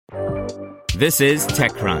This is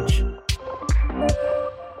TechCrunch.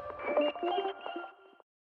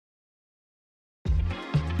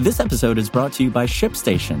 This episode is brought to you by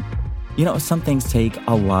ShipStation. You know, some things take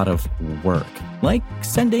a lot of work, like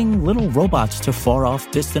sending little robots to far-off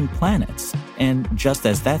distant planets. And just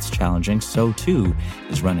as that's challenging, so too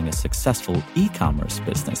is running a successful e-commerce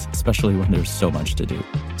business, especially when there's so much to do.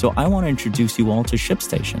 So I want to introduce you all to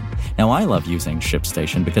ShipStation. Now, I love using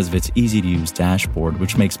ShipStation because of its easy-to-use dashboard,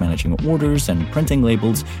 which makes managing orders and printing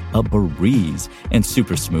labels a breeze and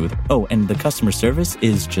super smooth. Oh, and the customer service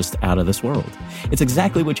is just out of this world. It's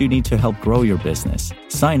exactly what you need to help grow your business.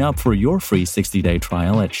 Sign up for your free 60-day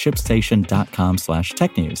trial at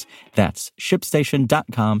shipstation.com/technews. That's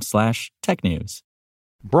shipstation.com/technews.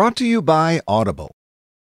 Brought to you by Audible.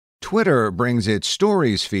 Twitter brings its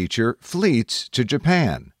Stories feature, Fleets, to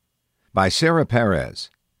Japan. By Sarah Perez.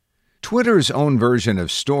 Twitter's own version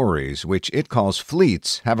of Stories, which it calls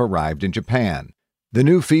Fleets, have arrived in Japan. The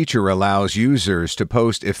new feature allows users to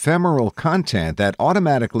post ephemeral content that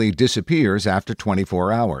automatically disappears after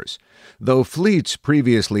 24 hours. Though Fleets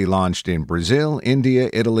previously launched in Brazil, India,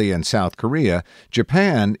 Italy, and South Korea,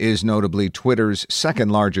 Japan is notably Twitter's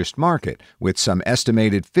second-largest market, with some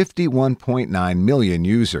estimated 51.9 million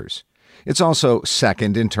users. It's also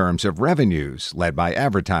second in terms of revenues, led by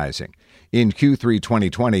advertising. In Q3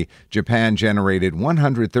 2020, Japan generated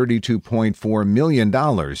 $132.4 million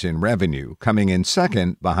in revenue, coming in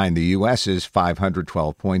second behind the U.S.'s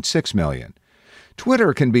 $512.6 million.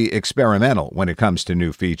 Twitter can be experimental when it comes to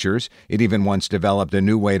new features. It even once developed a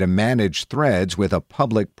new way to manage threads with a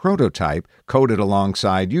public prototype coded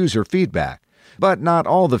alongside user feedback. But not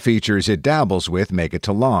all the features it dabbles with make it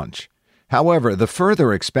to launch. However, the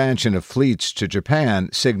further expansion of Fleets to Japan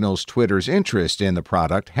signals Twitter's interest in the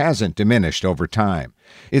product hasn't diminished over time.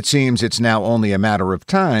 It seems it's now only a matter of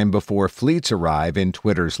time before Fleets arrive in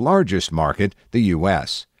Twitter's largest market, the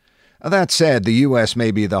U.S. That said, the U.S.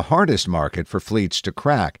 may be the hardest market for Fleets to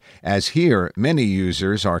crack, as here many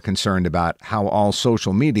users are concerned about how all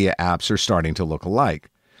social media apps are starting to look alike.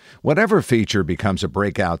 Whatever feature becomes a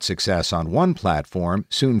breakout success on one platform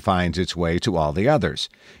soon finds its way to all the others.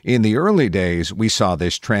 In the early days, we saw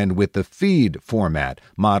this trend with the feed format,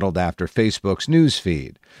 modeled after Facebook's news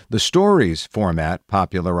feed. The Stories format,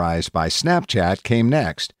 popularized by Snapchat, came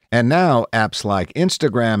next. And now apps like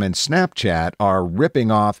Instagram and Snapchat are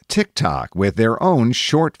ripping off TikTok with their own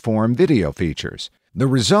short-form video features. The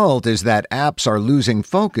result is that apps are losing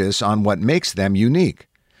focus on what makes them unique.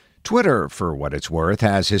 Twitter, for what it's worth,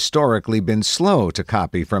 has historically been slow to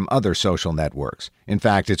copy from other social networks. In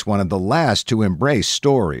fact, it's one of the last to embrace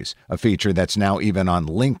Stories, a feature that's now even on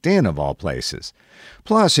LinkedIn of all places.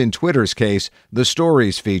 Plus, in Twitter's case, the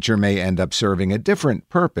Stories feature may end up serving a different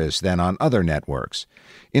purpose than on other networks.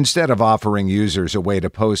 Instead of offering users a way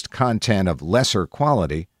to post content of lesser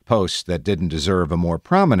quality, posts that didn't deserve a more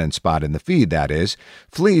prominent spot in the feed, that is,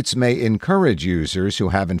 Fleets may encourage users who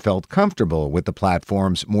haven't felt comfortable with the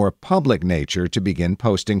platform's more public nature to begin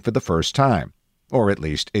posting for the first time. Or at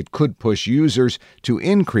least it could push users to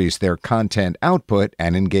increase their content output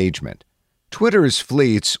and engagement. Twitter's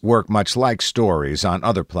Fleets work much like Stories on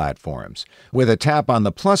other platforms. With a tap on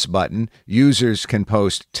the plus button, users can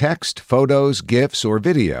post text, photos, GIFs, or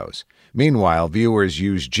videos. Meanwhile, viewers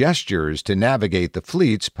use gestures to navigate the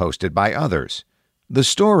Fleets posted by others. The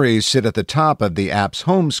Stories sit at the top of the app's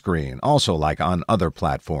home screen, also like on other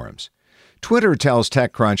platforms. Twitter tells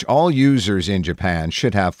TechCrunch all users in Japan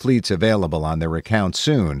should have Fleets available on their account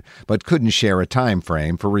soon, but couldn't share a time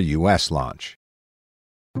frame for a U.S. launch.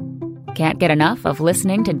 Can't get enough of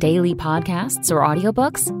listening to daily podcasts or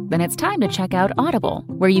audiobooks? Then it's time to check out Audible,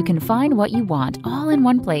 where you can find what you want all in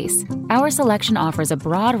one place. Our selection offers a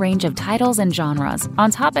broad range of titles and genres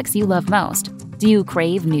on topics you love most. Do you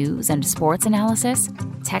crave news and sports analysis?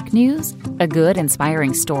 Tech news? A good,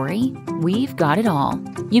 inspiring story? We've got it all.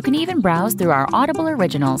 You can even browse through our Audible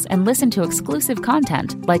originals and listen to exclusive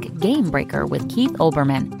content like Game Breaker with Keith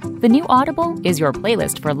Olbermann. The new Audible is your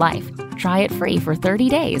playlist for life. Try it free for 30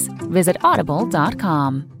 days. Visit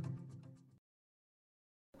audible.com.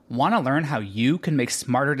 Want to learn how you can make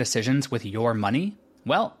smarter decisions with your money?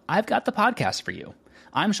 Well, I've got the podcast for you.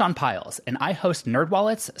 I'm Sean Piles, and I host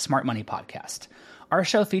NerdWallet's Smart Money Podcast. Our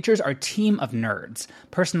show features our team of nerds,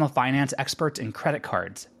 personal finance experts in credit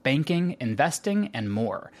cards, banking, investing, and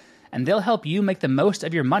more. And they'll help you make the most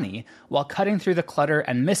of your money while cutting through the clutter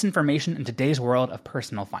and misinformation in today's world of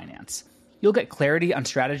personal finance. You'll get clarity on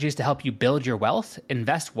strategies to help you build your wealth,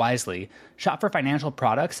 invest wisely, shop for financial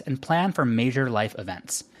products, and plan for major life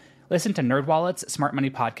events. Listen to NerdWallet's Smart Money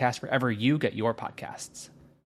Podcast wherever you get your podcasts.